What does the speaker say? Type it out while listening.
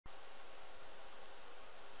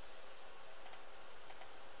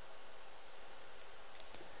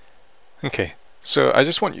Okay, so I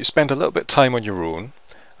just want you to spend a little bit of time on your own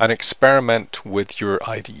and experiment with your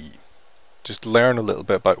IDE. Just learn a little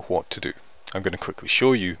bit about what to do. I'm going to quickly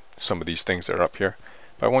show you some of these things that are up here,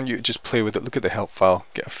 but I want you to just play with it, look at the help file,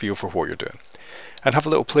 get a feel for what you're doing. And have a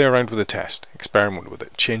little play around with the test, experiment with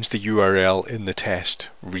it, change the URL in the test,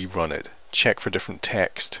 rerun it, check for different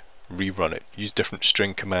text, rerun it, use different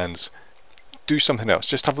string commands, do something else,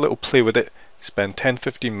 just have a little play with it, spend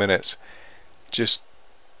 10-15 minutes, just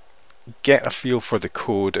get a feel for the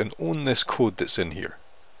code and own this code that's in here.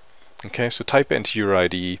 Okay, so type it into your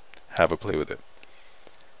IDE, have a play with it.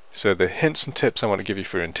 So the hints and tips I want to give you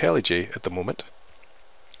for Intellij at the moment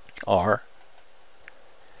are,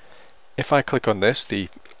 if I click on this, the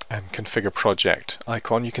configure project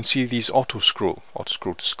icon, you can see these auto scroll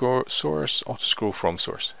to source, auto scroll from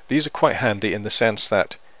source. These are quite handy in the sense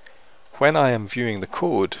that when I am viewing the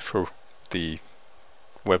code for the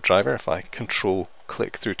WebDriver, if I control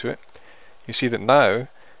click through to it, you see that now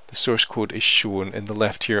the source code is shown in the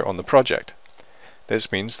left here on the project.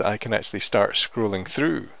 This means that I can actually start scrolling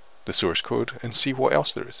through the source code and see what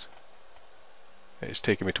else there is. It's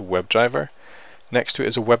taking me to WebDriver. Next to it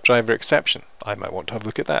is a WebDriver exception. I might want to have a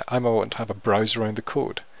look at that. I might want to have a browse around the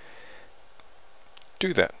code.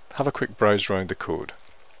 Do that. Have a quick browse around the code.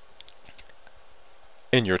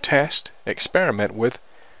 In your test, experiment with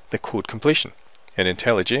the code completion. In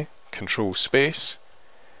Intellij, control space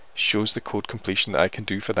shows the code completion that I can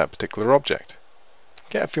do for that particular object.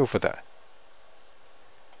 Get a feel for that.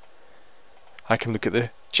 I can look at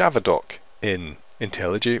the Java doc in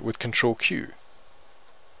Intellij with control Q.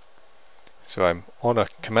 So I'm on a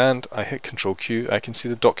command, I hit control Q, I can see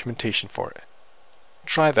the documentation for it.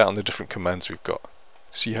 Try that on the different commands we've got.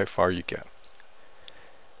 See how far you get.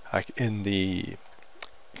 In the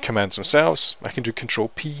commands themselves, I can do control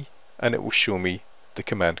P and it will show me the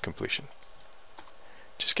command completion.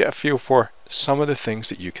 Just get a feel for some of the things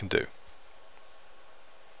that you can do.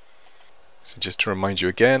 So just to remind you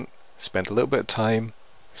again, spend a little bit of time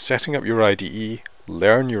setting up your IDE,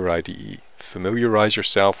 learn your IDE, familiarize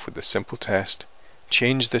yourself with the simple test,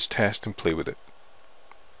 change this test and play with it.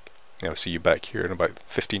 I'll see you back here in about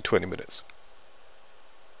 15-20 minutes.